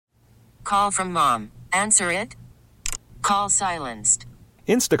Call from mom. Answer it. Call silenced.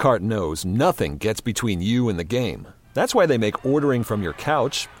 Instacart knows nothing gets between you and the game. That's why they make ordering from your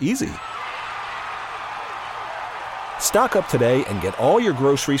couch easy. Stock up today and get all your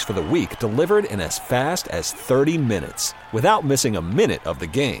groceries for the week delivered in as fast as 30 minutes without missing a minute of the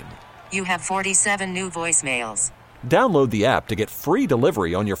game. You have 47 new voicemails. Download the app to get free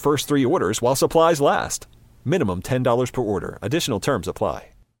delivery on your first 3 orders while supplies last. Minimum $10 per order. Additional terms apply.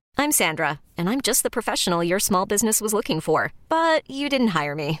 I'm Sandra, and I'm just the professional your small business was looking for. But you didn't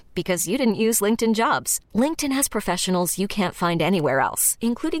hire me because you didn't use LinkedIn Jobs. LinkedIn has professionals you can't find anywhere else,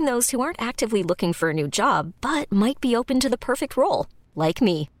 including those who aren't actively looking for a new job, but might be open to the perfect role, like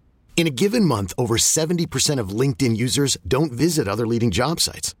me. In a given month, over 70% of LinkedIn users don't visit other leading job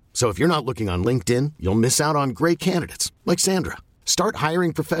sites. So if you're not looking on LinkedIn, you'll miss out on great candidates like Sandra. Start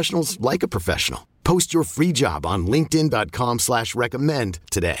hiring professionals like a professional. Post your free job on linkedin.com/recommend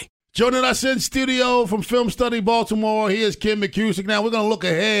today. Joining us in studio from Film Study Baltimore, here's Ken McKusick. Now, we're going to look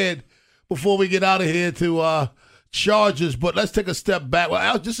ahead before we get out of here to Chargers, but let's take a step back.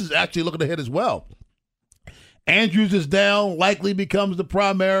 Well, this is actually looking ahead as well. Andrews is down, likely becomes the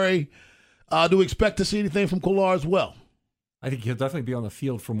primary. Do we expect to see anything from Kolar as well? I think he'll definitely be on the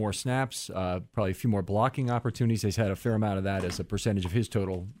field for more snaps, probably a few more blocking opportunities. He's had a fair amount of that as a percentage of his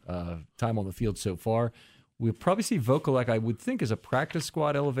total time on the field so far. We'll probably see Vokalek, I would think, as a practice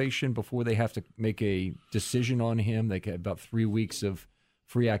squad elevation before they have to make a decision on him. They get about 3 weeks of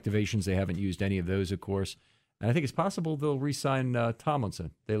free activations. They haven't used any of those, of course. And I think it's possible they'll re-sign Tomlinson.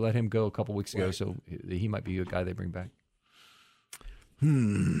 They let him go a couple weeks ago, so he might be a guy they bring back.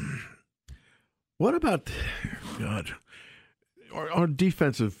 What about, God, our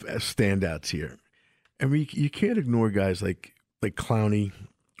defensive standouts here? I mean, you can't ignore guys like Clowney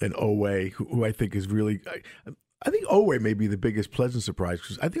and Owe, who I think is really – I think Owe may be the biggest pleasant surprise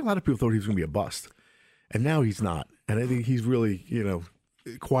because I think a lot of people thought he was going to be a bust. And now he's not. And I think he's really,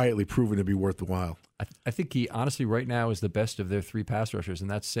 quietly proven to be worth the while. I think he honestly right now is the best of their 3 pass rushers,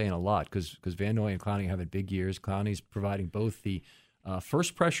 and that's saying a lot because Van Noy and Clowney are having big years. Clowney's providing both the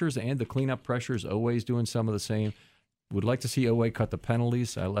first pressures and the cleanup pressures. Owe's doing some of the same. Would like to see Owe cut the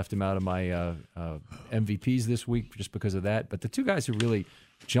penalties. I left him out of my MVPs this week just because of that. But the 2 guys who really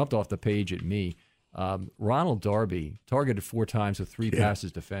jumped off the page at me, Ronald Darby targeted 4 times with 3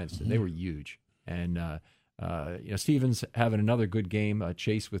 passes defense, and they were huge. And Stevens having another good game.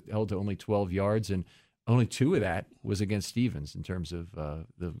 Chase held to only 12 yards, and only 2 of that was against Stevens in terms of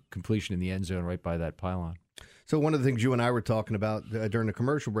the completion in the end zone right by that pylon. So one of the things you and I were talking about during the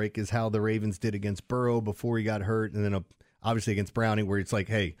commercial break is how the Ravens did against Burrow before he got hurt, and then obviously against Browning, where it's like,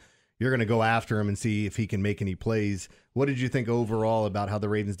 hey, you're going to go after him and see if he can make any plays. What did you think overall about how the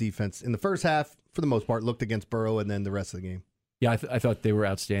Ravens defense in the first half, for the most part, looked against Burrow and then the rest of the game? Yeah, I thought they were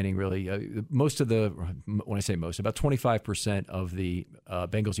outstanding, really. When I say most, about 25% of the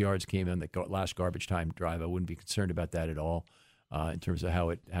Bengals yards came in the last garbage time drive. I wouldn't be concerned about that at all in terms of how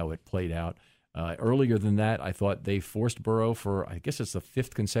it played out. Earlier than that, I thought they forced Burrow for, I guess it's the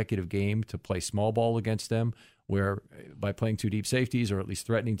 5th consecutive game to play small ball against them, where by playing 2 deep safeties or at least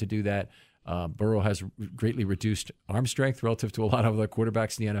threatening to do that, Burrow has greatly reduced arm strength relative to a lot of other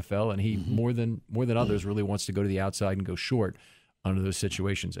quarterbacks in the NFL, and he more than others really wants to go to the outside and go short under those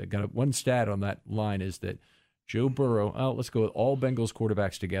situations. I got one stat on that line is that Joe Burrow, let's go with all Bengals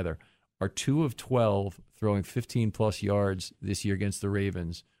quarterbacks together, are 2 of 12 throwing 15-plus yards this year against the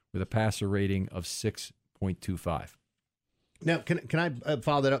Ravens with a passer rating of 6.25. Now, can I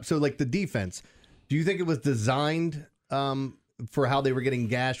follow that up? So, like the defense, do you think it was designed for how they were getting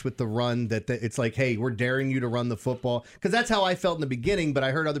gashed with the run, that it's like, hey, we're daring you to run the football? Because that's how I felt in the beginning, but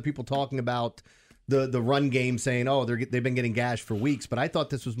I heard other people talking about the run game saying, oh, they've been getting gashed for weeks. But I thought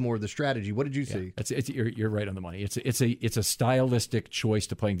this was more of the strategy. What did you see? You're right on the money. It's a stylistic choice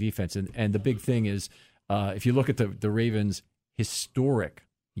to playing defense. And the big thing is, if you look at the Ravens' historic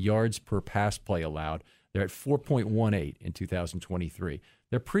yards per pass play allowed, they're at 4.18 in 2023.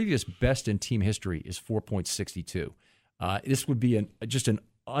 Their previous best in team history is 4.62. This would be just an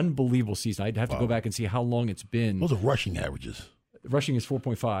unbelievable season. I'd have to go back and see how long it's been. Those are rushing averages. Rushing is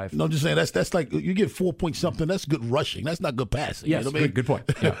 4.5. No, I'm just saying that's like you get 4-point-something. That's good rushing. That's not good passing. Yes, you know what I mean? Good point.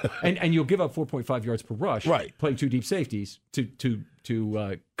 Yeah. and you'll give up 4.5 yards per rush, right? Playing 2 deep safeties to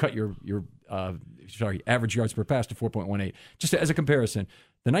cut your average yards per pass to 4.18. Just as a comparison,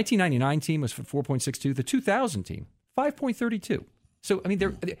 the 1999 team was 4.62. The 2000 team 5.32. So I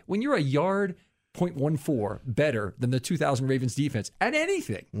mean, when you're a yard 0.14 better than the 2000 Ravens defense at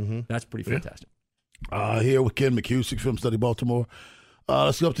anything, that's pretty fantastic. Here with Ken McKusick, Film Study Baltimore.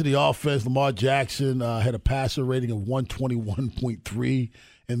 Let's go up to the offense. Lamar Jackson had a passer rating of 121.3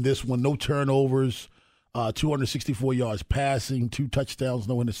 in this one. No turnovers, 264 yards passing, 2 touchdowns,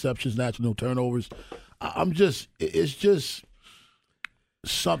 no interceptions, natural no turnovers. It's just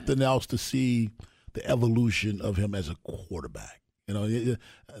something else to see the evolution of him as a quarterback. You know,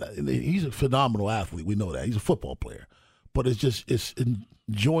 he's a phenomenal athlete. We know that. He's a football player. But it's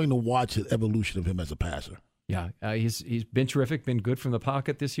enjoying to watch the evolution of him as a passer. Yeah, he's been terrific, been good from the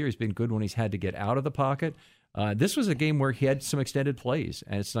pocket this year. He's been good when he's had to get out of the pocket. This was a game where he had some extended plays,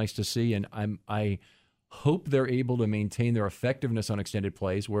 and it's nice to see. And I hope they're able to maintain their effectiveness on extended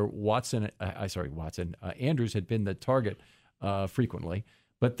plays, where Andrews had been the target frequently.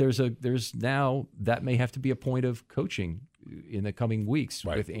 But there's now that may have to be a point of coaching in the coming weeks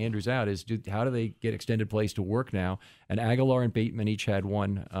with Andrews out. How do they get extended plays to work now? And Aguilar and Bateman each had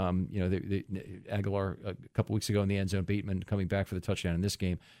one. Aguilar a couple weeks ago in the end zone. Bateman coming back for the touchdown in this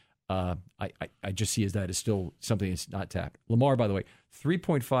game. I just see that as still something that's not tapped. Lamar, by the way,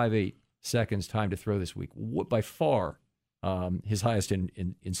 3.58 seconds time to throw this week, by far his highest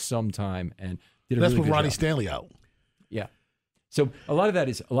in some time, and did a That's really with good Ronnie job. Stanley out. Yeah. So a lot of that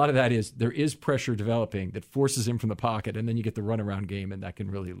is there is pressure developing that forces him from the pocket, and then you get the runaround game, and that can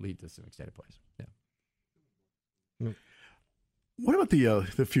really lead to some extended plays. Yeah. What about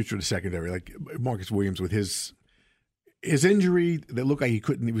the future of the secondary? Like Marcus Williams with his injury that looked like he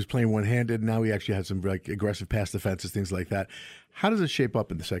was playing one-handed. Now he actually had some like aggressive pass defenses, things like that. How does it shape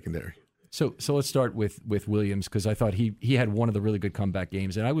up in the secondary? So let's start with Williams, because I thought he had one of the really good comeback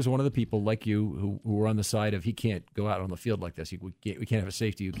games, and I was one of the people like you who were on the side of he can't go out on the field like this. We can't have a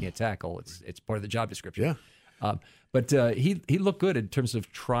safety who can't tackle. It's part of the job description. Yeah. But he looked good in terms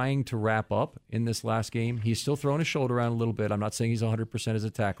of trying to wrap up in this last game. He's still throwing his shoulder around a little bit. I'm not saying he's 100% as a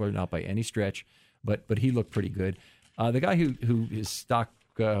tackler, not by any stretch, but he looked pretty good. The guy who his stock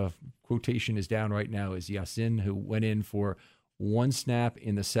quotation is down right now is Yasin, who went in for one snap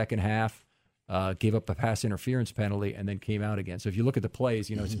in the second half, gave up a pass interference penalty, and then came out again. So if you look at the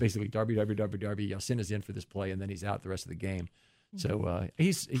plays, it's basically Darby. Yasin is in for this play, and then he's out the rest of the game. So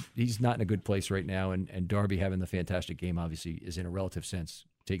he's not in a good place right now, and Darby having the fantastic game obviously is in a relative sense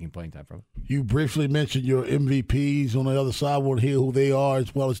taking playing time from him. You briefly mentioned your MVPs on the other side. I want to hear who they are,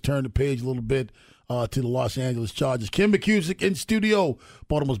 as well as turn the page a little bit to the Los Angeles Chargers. Ken McKusick in studio,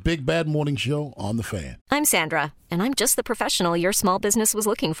 Baltimore's Big Bad Morning Show on The Fan. I'm Sandra, and I'm just the professional your small business was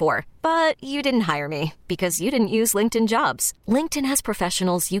looking for. But you didn't hire me because you didn't use LinkedIn Jobs. LinkedIn has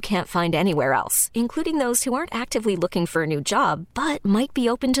professionals you can't find anywhere else, including those who aren't actively looking for a new job, but might be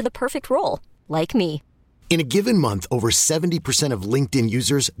open to the perfect role, like me. In a given month, over 70% of LinkedIn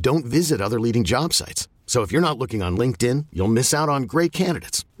users don't visit other leading job sites. So if you're not looking on LinkedIn, you'll miss out on great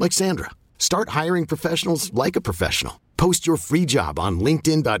candidates like Sandra. Start hiring professionals like a professional. Post your free job on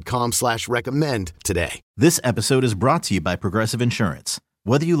linkedin.com/recommend today. This episode is brought to you by Progressive Insurance.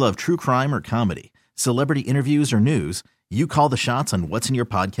 Whether you love true crime or comedy, celebrity interviews or news, you call the shots on what's in your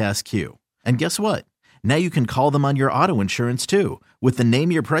podcast queue. And guess what? Now you can call them on your auto insurance too with the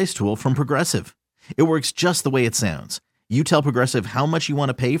Name Your Price tool from Progressive. It works just the way it sounds. You tell Progressive how much you want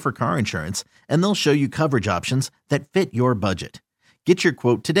to pay for car insurance, and they'll show you coverage options that fit your budget. Get your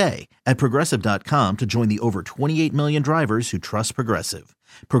quote today at Progressive.com to join the over 28 million drivers who trust Progressive.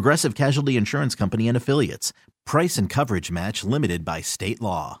 Progressive Casualty Insurance Company and Affiliates. Price and coverage match limited by state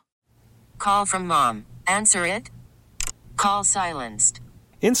law. Call from mom. Answer it. Call silenced.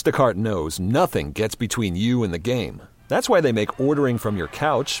 Instacart knows nothing gets between you and the game. That's why they make ordering from your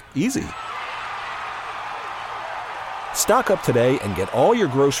couch easy. Stock up today and get all your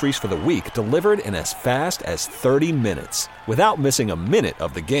groceries for the week delivered in as fast as 30 minutes without missing a minute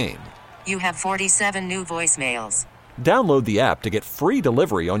of the game. You have 47 new voicemails. Download the app to get free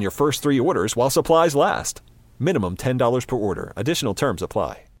delivery on your first 3 orders while supplies last. Minimum $10 per order. Additional terms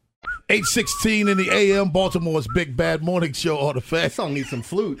apply. 8:16 in the AM, Baltimore's Big Bad Morning Show on The Fan. That song needs some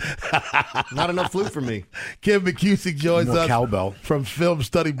flute. Not enough flute for me. Ken McKusick joins More us cowbell. from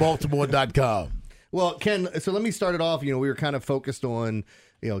FilmStudyBaltimore.com. Well, Ken, so let me start it off. We were kind of focused on,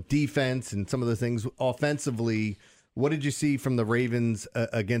 defense and some of the things offensively. What did you see from the Ravens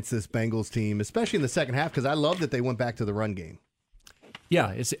against this Bengals team, especially in the second half? Because I love that they went back to the run game.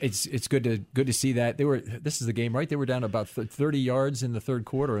 Yeah, it's good to see that. This is the game, right? They were down about 30 yards in the third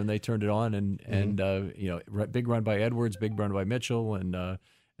quarter, and they turned it on. And big run by Edwards, big run by Mitchell, and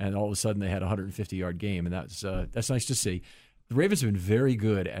all of a sudden they had a 150-yard game, and that's nice to see. The Ravens have been very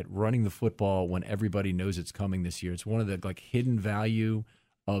good at running the football when everybody knows it's coming this year. It's one of the hidden value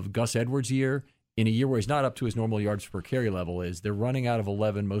of Gus Edwards' year. In a year where he's not up to his normal yards per carry level, is they're running out of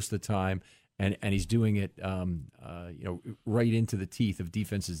 11 most of the time, and he's doing it right into the teeth of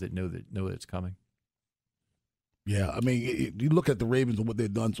defenses that know that it's coming. Yeah, I mean, you look at the Ravens and what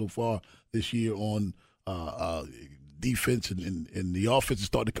they've done so far this year on defense, and the offense is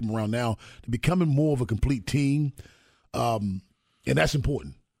starting to come around now. They're becoming more of a complete team, and that's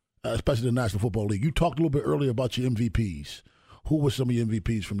important, especially in the National Football League. You talked a little bit earlier about your MVPs. Who were some of your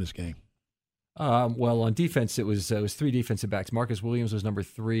MVPs from this game? Well, on defense, it was 3 defensive backs. Marcus Williams was number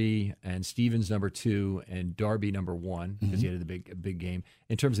 3, and Stevens number 2, and Darby number 1 because he had a big game.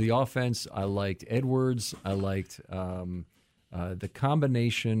 In terms of the offense, I liked Edwards. I liked the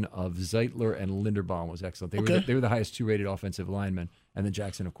combination of Zeitler and Linderbaum was excellent. They were the highest 2-rated offensive linemen, and then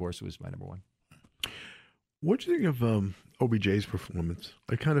Jackson, of course, was my number 1. What do you think of OBJ's performance?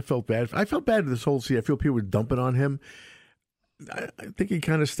 I kind of felt bad. I felt bad this whole season. I feel people were dumping on him. I think he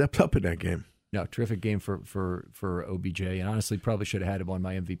kind of stepped up in that game. No, terrific game for OBJ, and honestly, probably should have had him on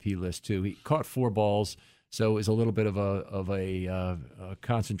my MVP list too. He caught 4 balls, so it was a little bit of a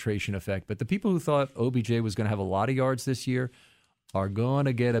concentration effect. But the people who thought OBJ was going to have a lot of yards this year are going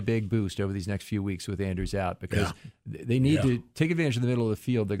to get a big boost over these next few weeks with Andrews out because they need to take advantage of the middle of the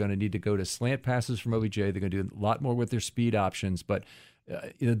field. They're going to need to go to slant passes from OBJ. They're going to do a lot more with their speed options, but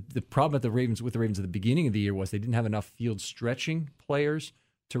the problem with the Ravens at the beginning of the year was they didn't have enough field stretching players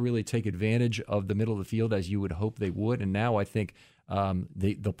to really take advantage of the middle of the field as you would hope they would. And now I think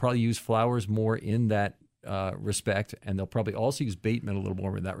they'll probably use Flowers more in that respect, and they'll probably also use Bateman a little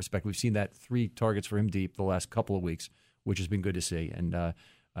more in that respect. We've seen that 3 targets for him deep the last couple of weeks, which has been good to see. And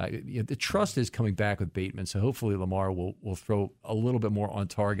the trust is coming back with Bateman, so hopefully Lamar will throw a little bit more on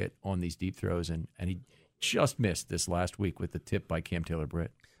target on these deep throws, and he just missed this last week with the tip by Cam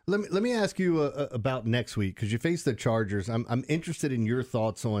Taylor-Britt. Let me ask you about next week because you face the Chargers. I'm interested in your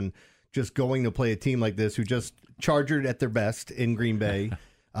thoughts on just going to play a team like this who just chargered at their best in Green Bay.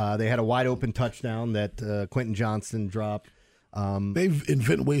 They had a wide open touchdown that Quentin Johnston dropped. They've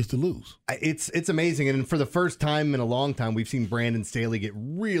invented ways to lose. It's amazing, and for the first time in a long time, we've seen Brandon Staley get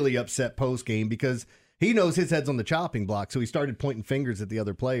really upset post game because he knows his head's on the chopping block. So he started pointing fingers at the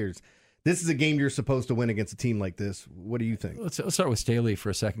other players. This is a game you're supposed to win against a team like this. What do you think? Let's start with Staley for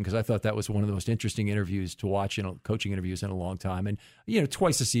a second because I thought that was one of the most interesting interviews to watch, coaching interviews in a long time. And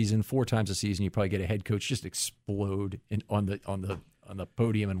twice a season, 4 times a season, you probably get a head coach just explode on the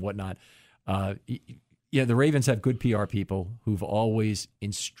podium and whatnot. The Ravens have good PR people who've always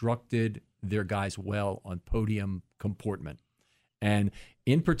instructed their guys well on podium comportment. And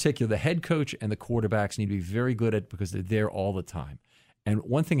in particular, the head coach and the quarterbacks need to be very good at it because they're there all the time. And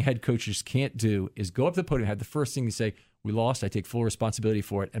one thing head coaches can't do is go up to the podium and have the first thing to say, we lost, I take full responsibility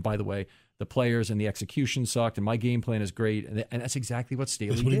for it. And by the way, the players and the execution sucked, and my game plan is great. And that's exactly what Staley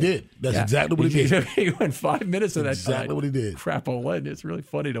did. That's what he did. That's exactly what he did. He went 5 minutes of that exactly what he did. Crap all in. It's really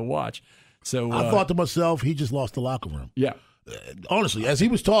funny to watch. So I thought to myself, he just lost the locker room. Yeah. Honestly, as he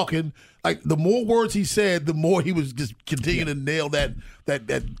was talking, like the more words he said, the more he was just continuing to nail that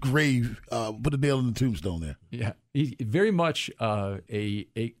grave, put a nail in the tombstone there. Yeah, he very much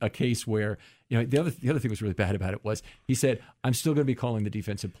a case where the other thing was really bad about it was he said, "I'm still going to be calling the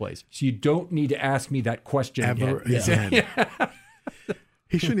defensive plays, so you don't need to ask me that question ever again." Yeah.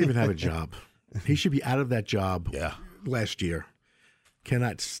 He shouldn't even have a job. He should be out of that job. Yeah. Last year,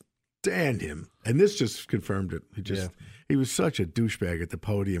 cannot stand him, and this just confirmed it. He was such a douchebag at the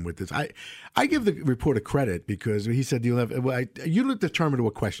podium with this. I give the reporter credit because he said you don't determine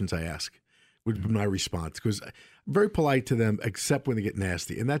what questions I ask would be my response because I'm very polite to them except when they get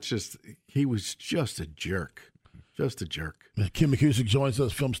nasty, and he was just a jerk. Just a jerk. Ken McKusick joins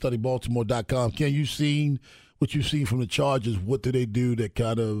us, filmstudybaltimore.com. Ken, you've seen what you've seen from the Chargers. What do they do that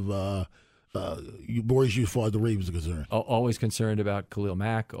kind of worries you as far as the Ravens are concerned? Always concerned about Khalil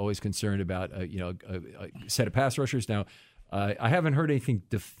Mack. Always concerned about a set of pass rushers. Now, I haven't heard anything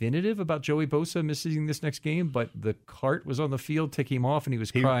definitive about Joey Bosa missing this next game, but the cart was on the field, taking him off, and he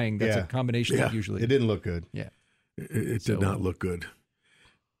was crying. That's a combination that usually it didn't look good. Yeah, it did not look good.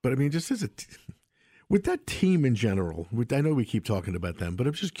 But I mean, just as with that team in general, I know we keep talking about them, but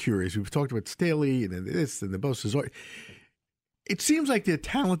I'm just curious. We've talked about Staley and this and the Bosa's. It seems like they're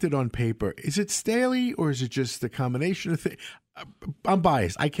talented on paper. Is it Staley or is it just the combination of things? I'm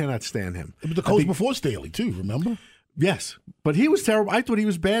biased. I cannot stand him. But the coach before Staley, too, remember? Yes. But he was terrible. I thought he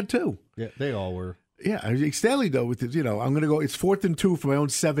was bad, too. Yeah, they all were. Yeah. Staley, though, with his, I'm going to go, it's 4th and 2 for my own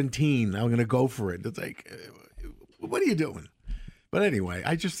 17. I'm going to go for it. It's like, what are you doing? But anyway,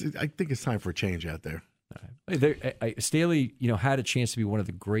 I think it's time for a change out there. Staley, had a chance to be one of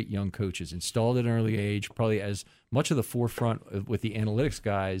the great young coaches, installed at an early age, probably as much of the forefront with the analytics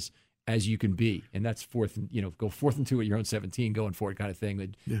guys as you can be. And that's go 4th and 2 at your own 17, going for it kind of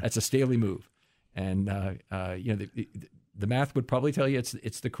thing. That's a Staley move. And, the math would probably tell you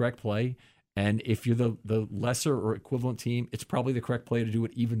it's the correct play. And if you're the lesser or equivalent team, it's probably the correct play to do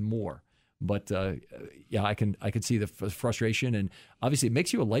it even more. But yeah, I can see the frustration, and obviously it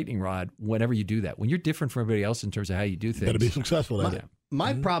makes you a lightning rod whenever you do that. When you're different from everybody else in terms of how you do things, got to be successful at it.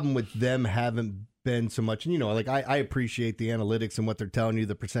 My problem with them haven't been so much, and like I appreciate the analytics and what they're telling you,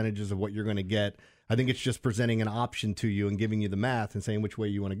 the percentages of what you're going to get. I think it's just presenting an option to you and giving you the math and saying which way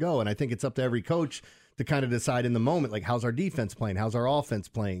you want to go. And I think it's up to every coach to kind of decide in the moment, like, how's our defense playing? How's our offense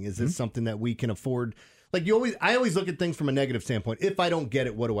playing? Is this something that we can afford? Like, I always look at things from a negative standpoint. If I don't get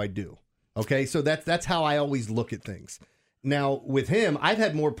it, what do I do? Okay, so that's how I always look at things. Now, with him, I've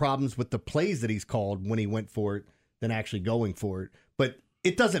had more problems with the plays that he's called when he went for it than actually going for it. But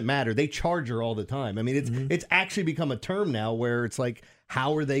it doesn't matter. They charge her all the time. I mean, it's actually become a term now where it's like,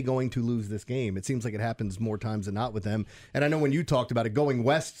 how are they going to lose this game? It seems like it happens more times than not with them. And I know when you talked about it, going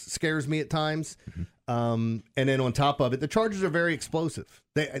west scares me at times. And then on top of it, the Chargers are very explosive.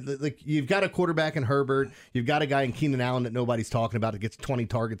 You've got a quarterback in Herbert. You've got a guy in Keenan Allen that nobody's talking about that gets 20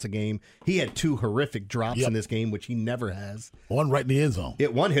 targets a game. He had 2 horrific drops in this game, which he never has. One right in the end zone.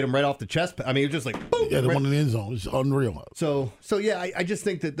 One hit him right off the chest. I mean, it was just like, boom. Yeah, the one in the end zone. It's unreal. So yeah, I just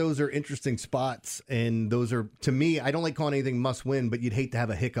think that those are interesting spots, and those are, to me, I don't like calling anything must win, but you'd hate to have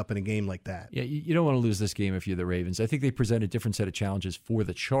a hiccup in a game like that. Yeah, you don't want to lose this game if you're the Ravens. I think they present a different set of challenges for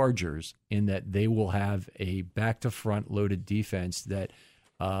the Chargers in that they will have a back-to-front loaded defense that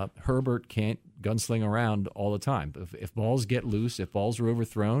Herbert can't gunsling around all the time. If balls get loose, if balls are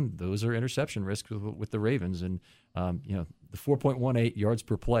overthrown, those are interception risks with the Ravens. And the 4.18 yards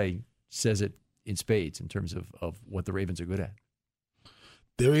per play says it in spades in terms of what the Ravens are good at.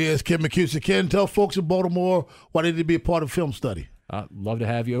 There he is, Ken McKusick. Ken, tell folks in Baltimore why they need to be a part of film study. Love to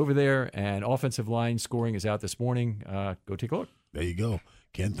have you over there. And offensive line scoring is out this morning. Go take a look. There you go.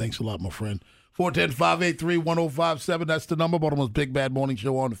 Ken, thanks a lot, my friend. 410-583-1057. That's the number. Baltimore's Big Bad Morning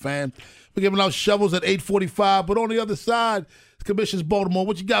Show on the Fan. We're giving out shovels at 8:45. But on the other side, it's Commission's Baltimore.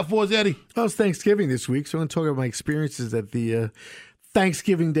 What you got for us, Eddie? Well, it's Thanksgiving this week, so I'm going to talk about my experiences at the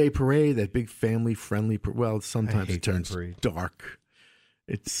Thanksgiving Day Parade, that big family-friendly well, sometimes it turns dark.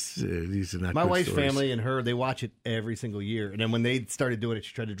 It's these are not my good wife's stories. family and her, they watch it every single year. And then when they started doing it,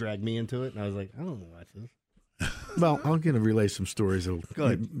 she tried to drag me into it. And I was like, I don't want to watch this. Well, I'm going to relay some stories that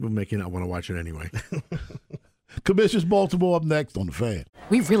Good. will make you not want to watch it anyway. Commission's Baltimore up next on the Fan.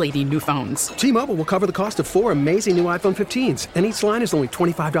 We really need new phones. T-Mobile will cover the cost of 4 amazing new iPhone 15s, and each line is only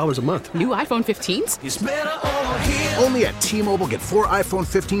 $25 a month. New iPhone 15s? It's better over here. Only at T-Mobile, get 4 iPhone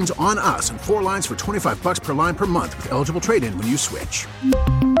 15s on us and 4 lines for $25 per line per month with eligible trade-in when you switch.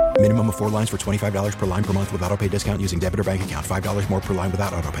 Minimum of 4 lines for $25 per line per month with autopay discount using debit or bank account. $5 more per line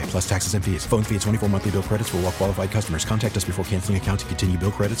without autopay, plus taxes and fees. Phone fee at 24 monthly bill credits for well-qualified customers. Contact us before canceling account to continue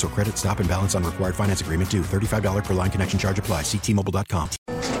bill credits or credit stop and balance on required finance agreement due. $35 per line connection charge applies. See T-Mobile.com.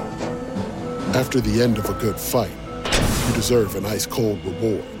 After the end of a good fight, you deserve an ice-cold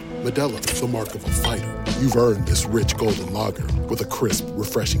reward. Modelo is the mark of a fighter. You've earned this rich golden lager with a crisp,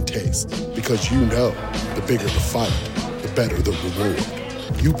 refreshing taste. Because you know, the bigger the fight, the better the reward.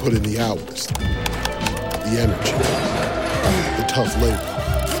 You put in the hours, the energy, the tough labor.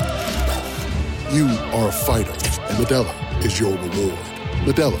 You are a fighter, and Modelo is your reward.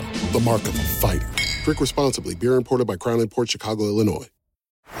 Modelo, the mark of a fighter. Drink responsibly. Beer imported by Crown Imports, Chicago, Illinois.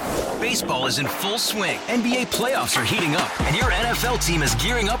 Baseball is in full swing. NBA playoffs are heating up, and your NFL team is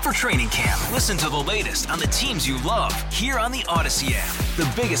gearing up for training camp. Listen to the latest on the teams you love here on the Odyssey app.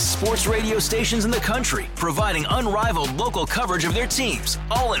 The biggest sports radio stations in the country, providing unrivaled local coverage of their teams,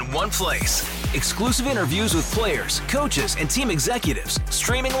 all in one place. Exclusive interviews with players, coaches, and team executives,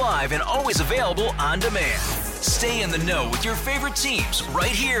 streaming live and always available on demand. Stay in the know with your favorite teams right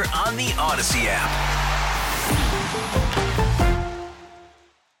here on the Odyssey app.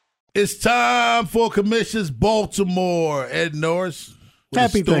 It's time for Commission's Baltimore. Ed Norris.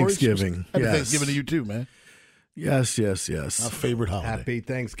 Happy Thanksgiving. Happy Thanksgiving to you too, man. Yes. My favorite holiday. Happy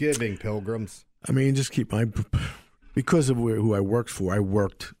Thanksgiving, pilgrims. I mean, just keep because of who I worked for, I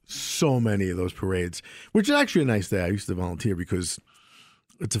worked so many of those parades, which is actually a nice day. I used to volunteer because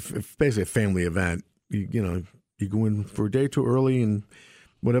it's basically a family event. You go in for a day too early, and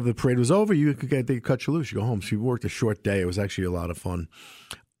whenever the parade was over, they cut you loose. You go home. So you worked a short day. It was actually a lot of fun.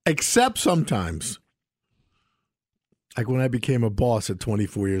 Except sometimes, like when I became a boss at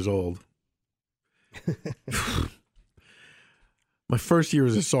 24 years old. My first year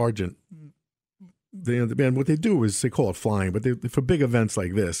as a sergeant, what they do is they call it flying, but for big events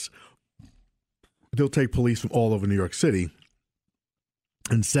like this, they'll take police from all over New York City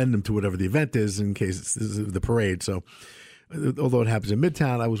and send them to whatever the event is in case it's the parade. So although it happens in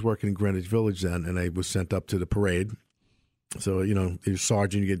Midtown, I was working in Greenwich Village then, and I was sent up to the parade. So, you're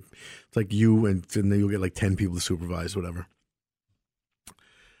sergeant, it's like you, and then you'll get like 10 people to supervise, whatever.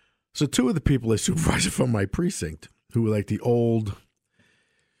 So 2 of the people I supervised are from my precinct, who were like the old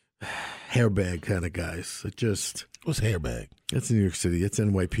hairbag kind of guys. What's hairbag? It's in New York City. It's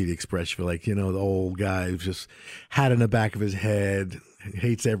NYPD Express. For like, the old guy who's just hat in the back of his head,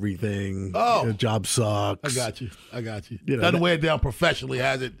 hates everything. Oh. The job sucks. I got you. Doesn't wear it down professionally,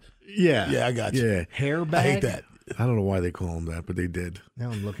 has it? Yeah. Yeah, I got you. Yeah. Hairbag? I hate that. I don't know why they call them that, but they did.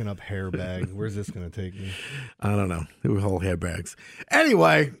 Now I'm looking up hairbag. Where's this going to take me? I don't know. They were whole hairbags.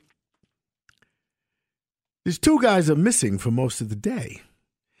 Anyway, these 2 guys are missing for most of the day.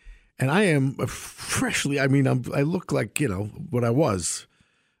 And I am I look like, what I was,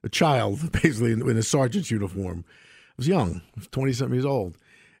 a child, basically, in a sergeant's uniform. I was young, 20-something years old.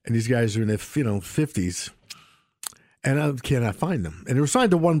 And these guys are in their, 50s. And I cannot find them. And they were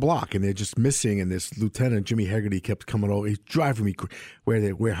assigned to 1 block, and they're just missing. And this Lieutenant Jimmy Hegarty kept coming over. He's driving me. Where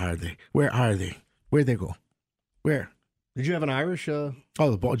are they? Where'd they go? Where? Did you have an Irish?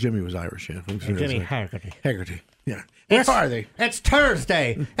 Jimmy was Irish, yeah. Jimmy Hegarty. Hegarty, yeah. Where are they? It's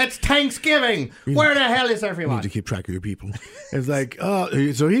Thursday. It's Thanksgiving. Where the hell is everyone? You need to keep track of your people. It's like,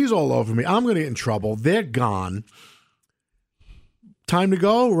 so he's all over me. I'm going to get in trouble. They're gone. Time to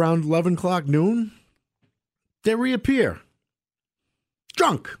go, around 11 o'clock, noon. They reappear.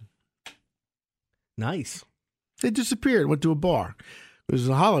 Drunk. Nice. They disappeared, went to a bar. It was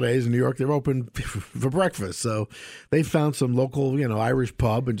the holidays in New York. They're open for breakfast. So they found some local, Irish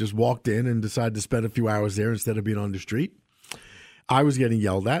pub and just walked in and decided to spend a few hours there instead of being on the street. I was getting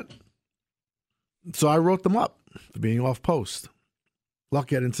yelled at. So I wrote them up for being off post.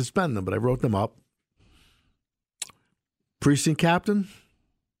 Lucky I didn't suspend them, but I wrote them up. Precinct captain.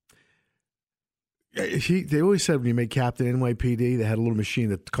 They always said when you made captain NYPD, they had a little machine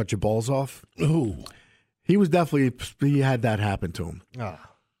that cut your balls off. Ooh. He had that happen to him.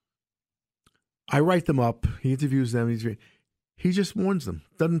 I write them up. He interviews them. He just warns them.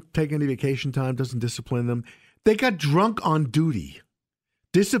 Doesn't take any vacation time. Doesn't discipline them. They got drunk on duty.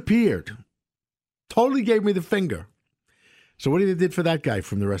 Disappeared. Totally gave me the finger. So what did for that guy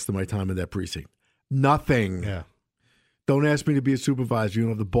from the rest of my time in that precinct? Nothing. Yeah. Don't ask me to be a supervisor. You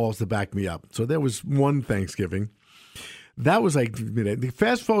don't have the balls to back me up. So there was one Thanksgiving. That was like,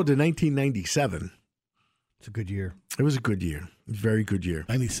 fast forward to 1997. It's a good year. It was a good year. Very good year.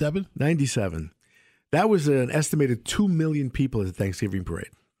 97? 97. That was an estimated 2 million people at the Thanksgiving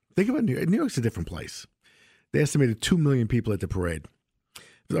parade. Think about New York. New York's a different place. They estimated 2 million people at the parade.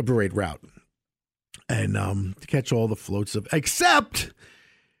 A parade route. And to catch all the floats of, except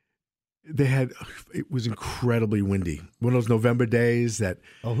it was incredibly windy. One of those November days that.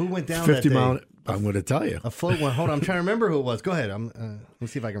 Oh, who went down 50 that mile. day? I'm going to tell you. A float one. Hold on. I'm trying to remember who it was. Go ahead.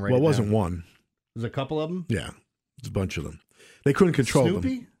 Let's see if I can write it down. Well, it wasn't one. There's a couple of them? Yeah. There's a bunch of them. They couldn't control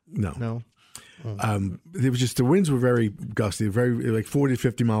Snoopy? them. No. Oh. It was just the winds were very gusty, like 40 to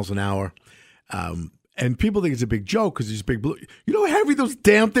 50 miles an hour. And people think it's a big joke because these big blue. You know how heavy those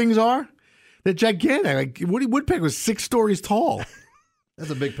damn things are? They're gigantic. Like Woody Woodpecker was 6 stories tall.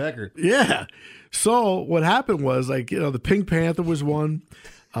 That's a big pecker. Yeah. So what happened was, the Pink Panther was one.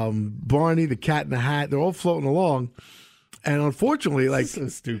 Barney, the Cat in the Hat, they're all floating along. And unfortunately, this is so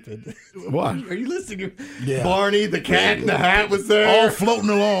stupid. What? Are you listening? Yeah. Barney, the Cat in the Hat was there. All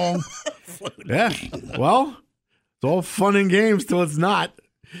floating along. Yeah. Well, it's all fun and games till it's not.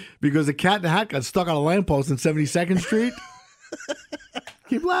 Because the Cat in the Hat got stuck on a lamppost in 72nd Street.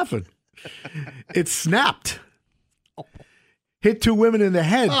 Keep laughing. It snapped. Hit 2 women in the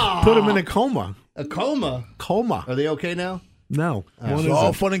head. Put them in a coma. A coma? Coma. Are they okay now? No. It's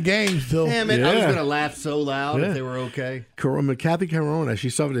all fun and games till. Damn it. I was going to laugh so loud if they were okay. Kathy Corona, she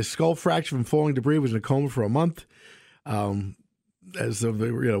suffered a skull fracture from falling debris, was in a coma for a month. As of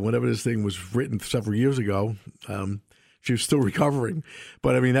whenever this thing was written several years ago, she was still recovering.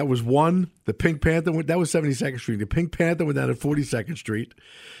 But that was one. The Pink Panther that was 72nd Street. The Pink Panther went down at 42nd Street.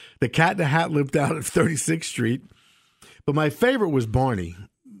 The Cat in the Hat lived down at 36th Street. But my favorite was Barney.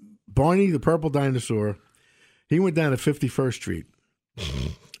 Barney, the purple dinosaur. He went down to 51st Street.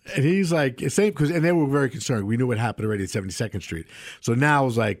 And he's like, same, and they were very concerned. We knew what happened already at 72nd Street. So now it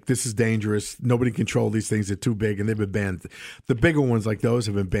was like, this is dangerous. Nobody can control these things. They're too big, and they've been banned. The bigger ones like those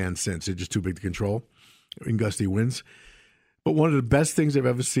have been banned since. They're just too big to control in gusty winds. But one of the best things I've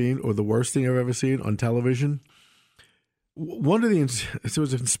ever seen, or the worst thing I've ever seen on television, there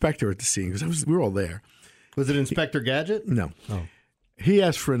was an inspector at the scene, because we were all there. Was it Inspector Gadget? No. Oh. He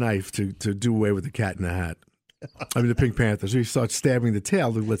asked for a knife to do away with the Cat in the Hat. I mean, the Pink Panther. So he starts stabbing the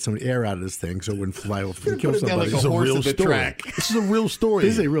tail to let some air out of this thing so it wouldn't fly off and kill somebody. This is a real story. This is a real story.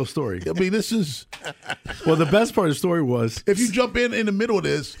 This is a real story. I mean, this is... Well, the best part of the story was... If you jump in the middle of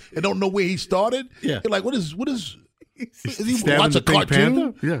this and don't know where he started, you're like, what is he stabbing watch the a Pink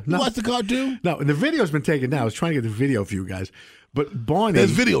cartoon? Panther? Yeah. You watch the cartoon? No, and the video's been taken now. I was trying to get the video for you guys. But Barney...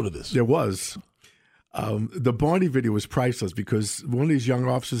 There's video to this. There was. The Barney video was priceless because one of these young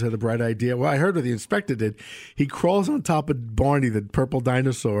officers had a bright idea. Well, I heard what the inspector did. He crawls on top of Barney, the purple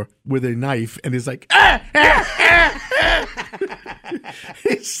dinosaur, with a knife, and he's like,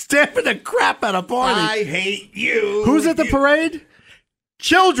 he's stabbing the crap out of Barney. I hate you. Who's at the parade?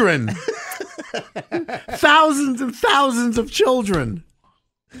 Children. Thousands and thousands of children.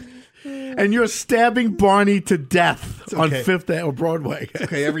 And you're stabbing Barney to death on Fifth or Broadway.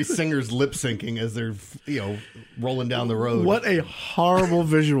 Okay, every singer's lip syncing as they're rolling down the road. What a horrible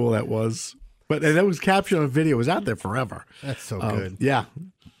visual that was! And that was captured on video. It was out there forever. That's so good. Yeah,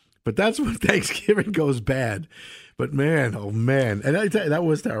 but that's when Thanksgiving goes bad. But man, oh man, and I tell you, that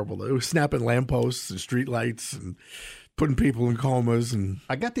was terrible. It was snapping lampposts and streetlights and putting people in comas. And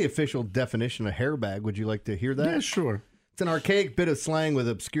I got the official definition of hairbag. Would you like to hear that? Yeah, sure. It's an archaic bit of slang with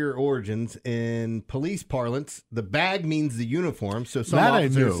obscure origins. In police parlance, the bag means the uniform, so some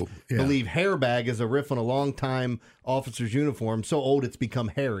officers believe hairbag is a riff on a long-time officer's uniform, so old it's become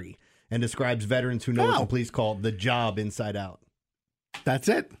hairy, and describes veterans who know what the police call the job inside out. That's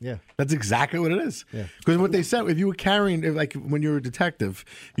it. Yeah. That's exactly what it is. Yeah. Because what they said, if you were carrying, like when you were a detective,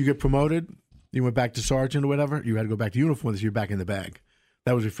 you get promoted, you went back to sergeant or whatever, you had to go back to uniform, so you're back in the bag.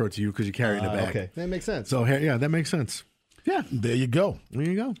 That was referred to you because you're carrying the bag. Okay, that makes sense. So, yeah, that makes sense. Yeah. There you go. There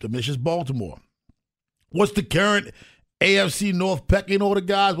you go. Commish, Baltimore. What's the current AFC North pecking order,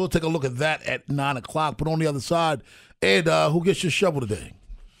 guys? We'll take a look at that at 9 o'clock. But on the other side, Ed, who gets your shovel today?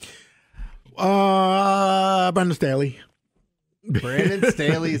 Brandon Staley. Brandon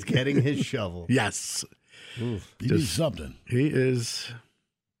Staley is getting his shovel. Yes. Oof. He's something. He is,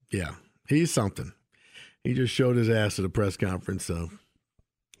 he's something. He just showed his ass at a press conference, so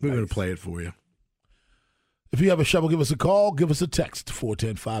we're going to play it for you. If you have a shovel, give us a call. Give us a text,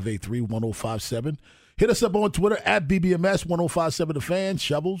 410-583-1057. Hit us up on Twitter at BBMS 1057 The Fan.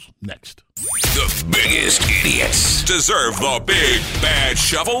 Shovels next. The biggest idiots deserve the big, bad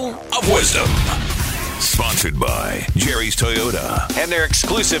shovel of wisdom. Sponsored by Jerry's Toyota. And their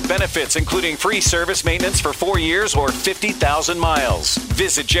exclusive benefits, including free service maintenance for 4 years or 50,000 miles.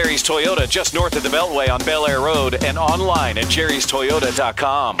 Visit Jerry's Toyota just north of the Beltway on Bel Air Road and online at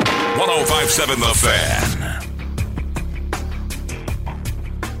jerrystoyota.com. 1057 The Fan.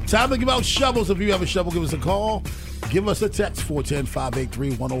 Time to give out shovels. If you have a shovel, give us a call. Give us a text,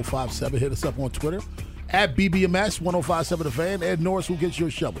 410-583-1057. Hit us up on Twitter at BBMS 1057 The Fan. Ed Norris, who gets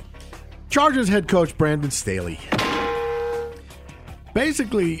your shovel? Chargers head coach Brandon Staley.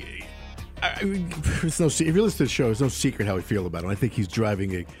 Basically, if you listen to the show, it's no secret how I feel about him. I think he's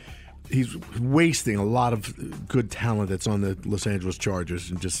he's wasting a lot of good talent that's on the Los Angeles Chargers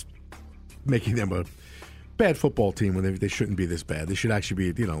and just making them a bad football team when they shouldn't be this bad. They should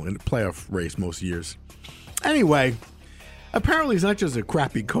actually be, in a playoff race most years. Anyway, apparently he's not just a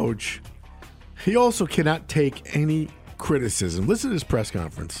crappy coach. He also cannot take any criticism. Listen to this press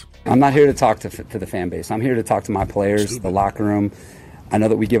conference. I'm not here to talk to the fan base. I'm here to talk to my players, the locker room. I know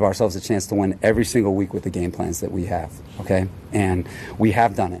that we give ourselves a chance to win every single week with the game plans that we have, okay? And we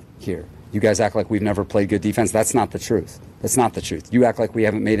have done it here. You guys act like we've never played good defense. That's not the truth. That's not the truth. You act like we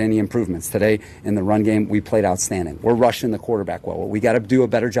haven't made any improvements. Today, in the run game, we played outstanding. We're rushing the quarterback well. What we got to do a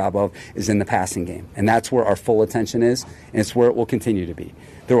better job of is in the passing game. And that's where our full attention is, and it's where it will continue to be.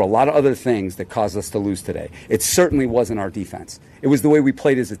 There were a lot of other things that caused us to lose today. It certainly wasn't our defense. It was the way we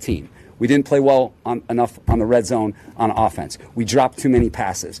played as a team. We didn't play well enough on the red zone on offense. We dropped too many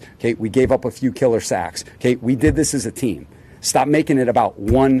passes. Okay, we gave up a few killer sacks. Okay, we did this as a team. Stop making it about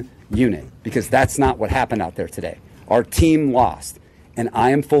one unit, because that's not what happened out there today. Our team lost, and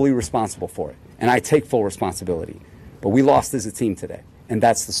I am fully responsible for it, and I take full responsibility. But we lost as a team today, and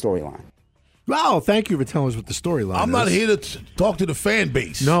that's the storyline. Wow, thank you for telling us what the storyline is. I'm not here to talk to the fan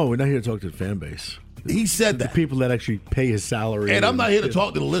base. No, we're not here to talk to the fan base. He said that. The people that actually pay his salary. And I'm not here to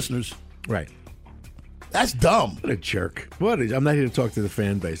talk to the listeners. Right. That's dumb. What a jerk. I'm not here to talk to the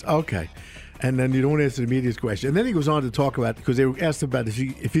fan base. Okay. And then you don't answer the media's question. And then he goes on to talk about, because they asked about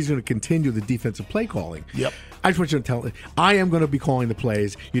if he's going to continue the defensive play calling. Yep. I just want you to tell him, I am going to be calling the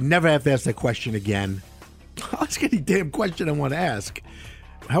plays. You never have to ask that question again. Ask any damn question I want to ask.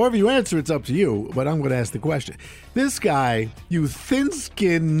 However you answer, it's up to you, but I'm going to ask the question. This guy, you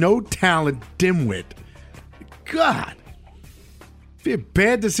thin-skinned, no-talent dimwit. God.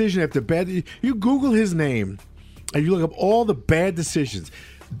 Bad decision after bad. You Google his name. and you look up all the bad decisions.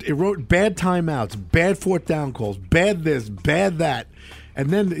 It wrote bad timeouts, bad fourth down calls, bad this, bad that, and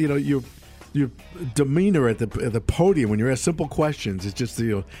then your demeanor at the podium when you're asked simple questions is just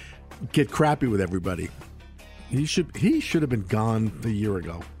get crappy with everybody. He should have been gone a year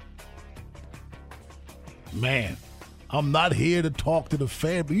ago. Man, I'm not here to talk to the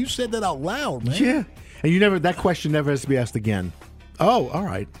fan, but you said that out loud, man. Yeah, and that question never has to be asked again. Oh, all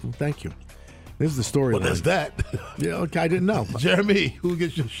right. Well, thank you. This is the story. Well, there's that. Yeah, okay, I didn't know. Jeremy, who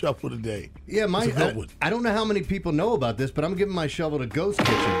gets your shovel today? Yeah, I don't know how many people know about this, but I'm giving my shovel to Ghost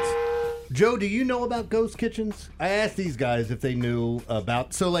Kitchens. Joe, do you know about Ghost Kitchens? I asked these guys if they knew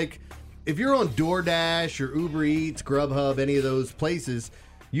about. So, if you're on DoorDash or Uber Eats, Grubhub, any of those places,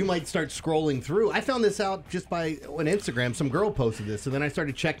 you might start scrolling through. I found this out just on Instagram. Some girl posted this, and then I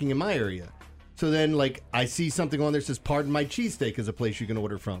started checking in my area. So then, I see something on there that says, Pardon My Cheesesteak is a place you can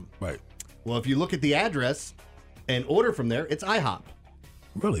order from. Right. Well, if you look at the address and order from there, it's IHOP.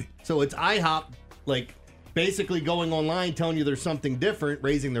 Really? So it's IHOP, basically going online, telling you there's something different,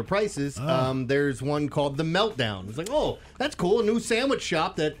 raising their prices. Oh. There's one called The Meltdown. It's oh, that's cool. A new sandwich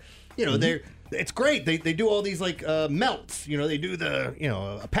shop that, it's great. They do all these melts. They do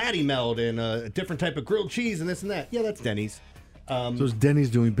a patty melt and a different type of grilled cheese and this and that. Yeah, that's Denny's. So is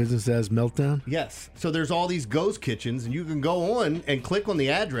Denny's doing business as Meltdown? Yes. So there's all these ghost kitchens, and you can go on and click on the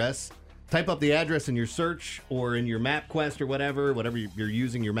address, type up the address in your search or in your MapQuest or whatever you're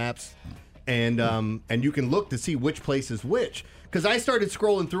using your maps, and you can look to see which place is which. Because I started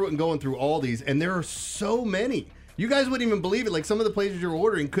scrolling through it and going through all these, and there are so many. You guys wouldn't even believe it. Some of the places you're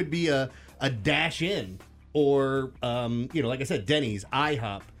ordering could be a Dash Inn or, like I said, Denny's,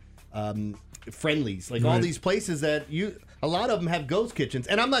 IHOP, Friendly's, all these places that a lot of them have ghost kitchens.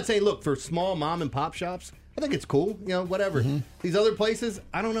 And I'm not saying, look, for small mom and pop shops, I think it's cool, whatever. Mm-hmm. These other places,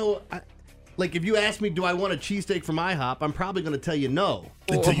 I don't know. If you ask me, do I want a cheesesteak from IHOP, I'm probably going to tell you no.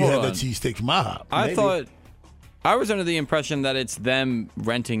 Until you have that cheesesteak from IHOP. I thought I was under the impression that it's them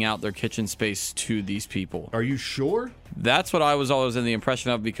renting out their kitchen space to these people. Are you sure? That's what I was always in the impression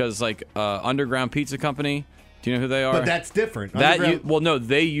of, because Underground Pizza Company, do you know who they are? But that's different.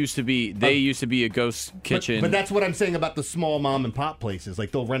 They used to be a ghost kitchen. But that's what I'm saying about the small mom and pop places.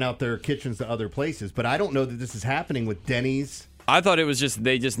 They'll rent out their kitchens to other places. But I don't know that this is happening with Denny's. I thought it was just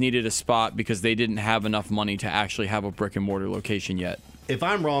they just needed a spot because they didn't have enough money to actually have a brick and mortar location yet. If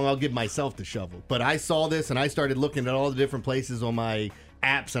I'm wrong, I'll give myself the shovel. But I saw this and I started looking at all the different places on my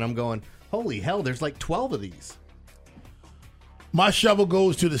apps, and I'm going, holy hell, there's 12 of these. My shovel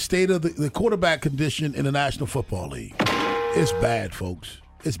goes to the state of the quarterback condition in the National Football League. It's bad, folks.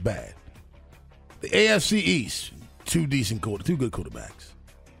 It's bad. The AFC East, two good quarterbacks.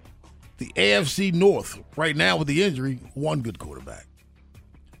 The AFC North, right now with the injury, one good quarterback.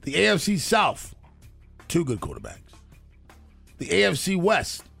 The AFC South, two good quarterbacks. The AFC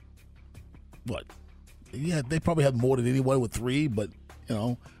West, what? Yeah, they probably have more than anyone with three, but,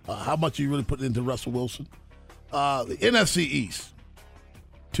 how much are you really putting into Russell Wilson? The NFC East,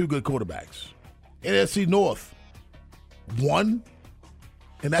 two good quarterbacks. NFC North, one,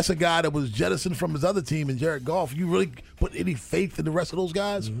 and that's a guy that was jettisoned from his other team in Jared Goff. You really put any faith in the rest of those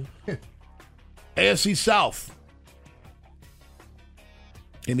guys? Mm-hmm. AFC South,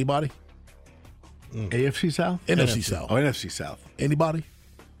 anybody? AFC South? NFC South. Oh, NFC South. Anybody?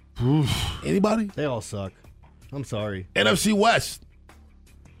 Anybody? They all suck. I'm sorry. NFC West.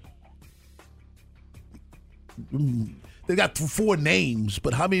 They got 4 names,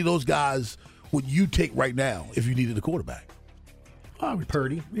 but how many of those guys would you take right now if you needed a quarterback?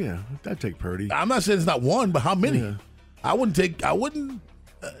 Purdy. Yeah, I'd take Purdy. I'm not saying it's not one, but how many? Yeah.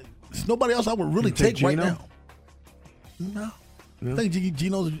 There's nobody else I would really take right now. No. Yeah. I think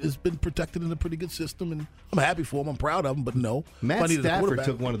Gino has been protected in a pretty good system, and I'm happy for him. I'm proud of him, but no. Matt Stafford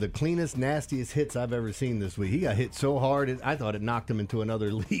took one of the cleanest, nastiest hits I've ever seen this week. He got hit so hard, I thought it knocked him into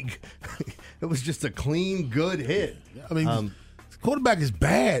another league. It was just a clean, good hit. I mean, quarterback is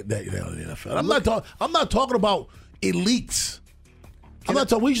bad in the NFL. I'm not talking about elites.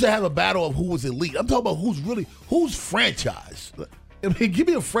 We used to have a battle of who was elite. I'm talking about who's franchise. I mean, give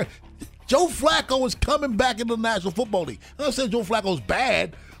me a friend. Joe Flacco is coming back into the National Football League. I'm not saying Joe Flacco's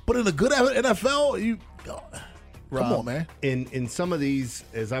bad, but in a good NFL, come on, man. In some of these,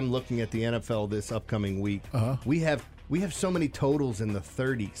 as I'm looking at the NFL this upcoming week, we have so many totals in the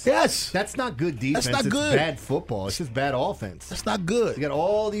 30s. Yes. That's not good defense. That's not good. It's bad football. It's just bad offense. That's not good. You got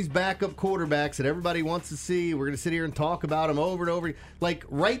all these backup quarterbacks that everybody wants to see. We're going to sit here and talk about them over and over.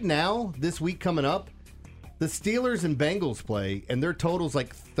 Right now, this week coming up, the Steelers and Bengals play, and their total's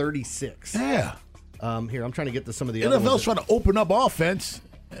 36. Yeah. Here, I'm trying to get to some of the other NFL's trying to open up offense.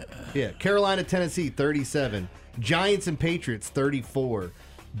 Yeah, Carolina, Tennessee, 37. Giants and Patriots, 34.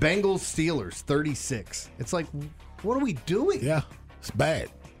 Bengals, Steelers, 36. It's like, what are we doing? Yeah, it's bad.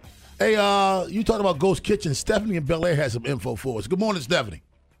 Hey, you talking about Ghost Kitchen. Stephanie in Bel Air has some info for us. Good morning, Stephanie.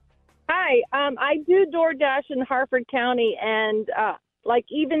 Hi, I do DoorDash in Harford County, and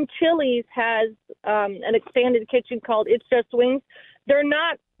even Chili's has an expanded kitchen called It's Just Wings. They're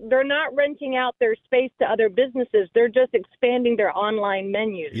not renting out their space to other businesses. They're just expanding their online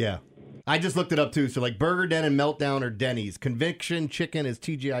menus. Yeah. I just looked it up, too. So, like, Burger Den and Meltdown are Denny's. Conviction Chicken is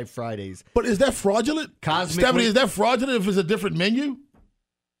TGI Fridays. But is that fraudulent? Stephanie, is that fraudulent if it's a different menu?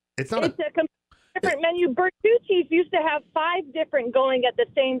 It's not a different menu. Bertucci's used to have 5 different going at the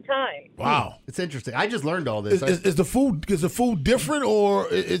same time. Wow. It's interesting. I just learned all this. Is the food different, or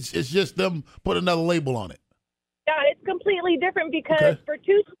it's just them put another label on it? Yeah, it's completely different because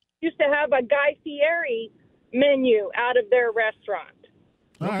Bertucci's used to have a Guy Fieri menu out of their restaurant.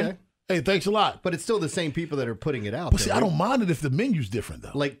 Okay. Hey, thanks a lot. But it's still the same people that are putting it out. But see, I don't mind it if the menu's different,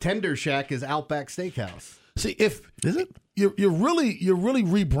 though. Like Tender Shack is Outback Steakhouse. See, is it? You're really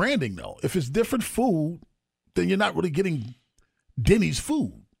rebranding, though. If it's different food, then you're not really getting Denny's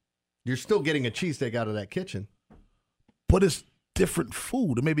food. You're still getting a cheesesteak out of that kitchen. But it's different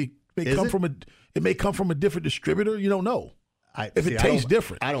food. It may come from a different distributor. You don't know. If it tastes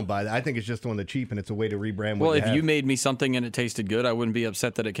different. I don't buy that. I think it's just on the cheap, and it's a way to rebrand what Well, you if have. you made me something and it tasted good, I wouldn't be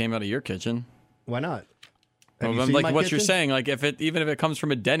upset that it came out of your kitchen. Why not? Like what you're saying, like even if it comes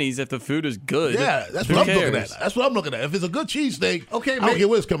from a Denny's, if the food is good, yeah, that's what I'm looking at. That's what I'm looking at. If it's a good cheesesteak, okay, I don't care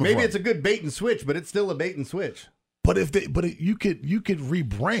where it's coming from. Maybe it's a good bait and switch, but it's still a bait and switch. But you could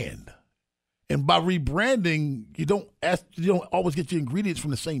rebrand, and by rebranding, you don't always get your ingredients from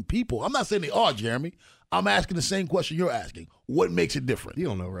the same people. I'm not saying they are, Jeremy. I'm asking the same question you're asking. What makes it different? You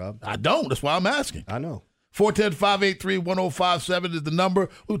don't know, Rob. I don't. That's why I'm asking. I know. 410-583-1057 is the number.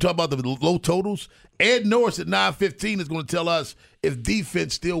 We'll talk about the low totals. Ed Norris at 9:15 is going to tell us if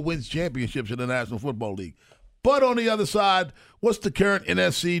defense still wins championships in the National Football League. But on the other side, what's the current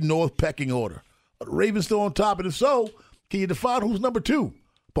NFC North pecking order? Are the Ravens still on top? And if so, can you define who's number 2?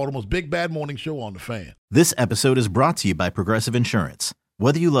 Baltimore's Big Bad Morning Show on The Fan. This episode is brought to you by Progressive Insurance.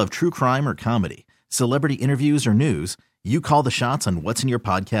 Whether you love true crime or comedy, celebrity interviews or news, you call the shots on what's in your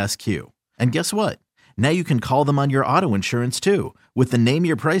podcast queue. And guess what? Now you can call them on your auto insurance too with the Name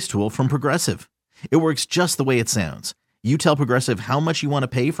Your Price tool from Progressive. It works just the way it sounds. You tell Progressive how much you want to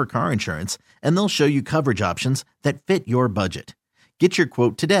pay for car insurance, and they'll show you coverage options that fit your budget. Get your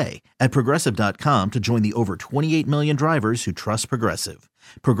quote today at Progressive.com to join the over 28 million drivers who trust Progressive.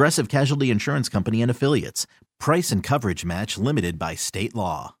 Progressive Casualty Insurance Company and Affiliates. Price and coverage match limited by state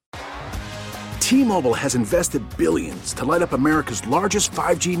law. T-Mobile has invested billions to light up America's largest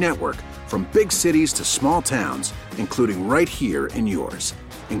 5G network, from big cities to small towns, including right here in yours.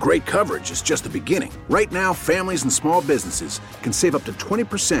 And great coverage is just the beginning. Right now, families and small businesses can save up to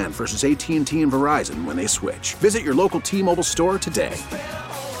 20% versus AT&T and Verizon when they switch. Visit your local T-Mobile store today.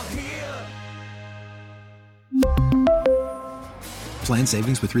 Plan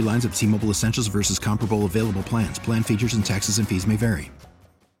savings with 3 lines of T-Mobile Essentials versus comparable available plans. Plan features and taxes and fees may vary.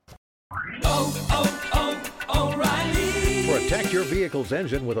 Protect your vehicle's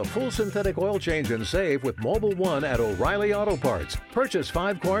engine with a full synthetic oil change and save with Mobile One at O'Reilly Auto Parts. Purchase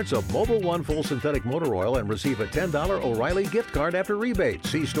 5 quarts of Mobile One full synthetic motor oil and receive a $10 O'Reilly gift card after rebate.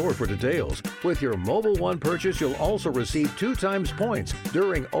 See store for details. With your Mobile One purchase, you'll also receive 2 times points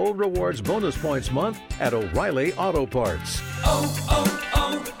during O Rewards Bonus Points Month at O'Reilly Auto Parts.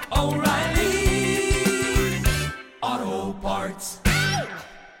 O'Reilly.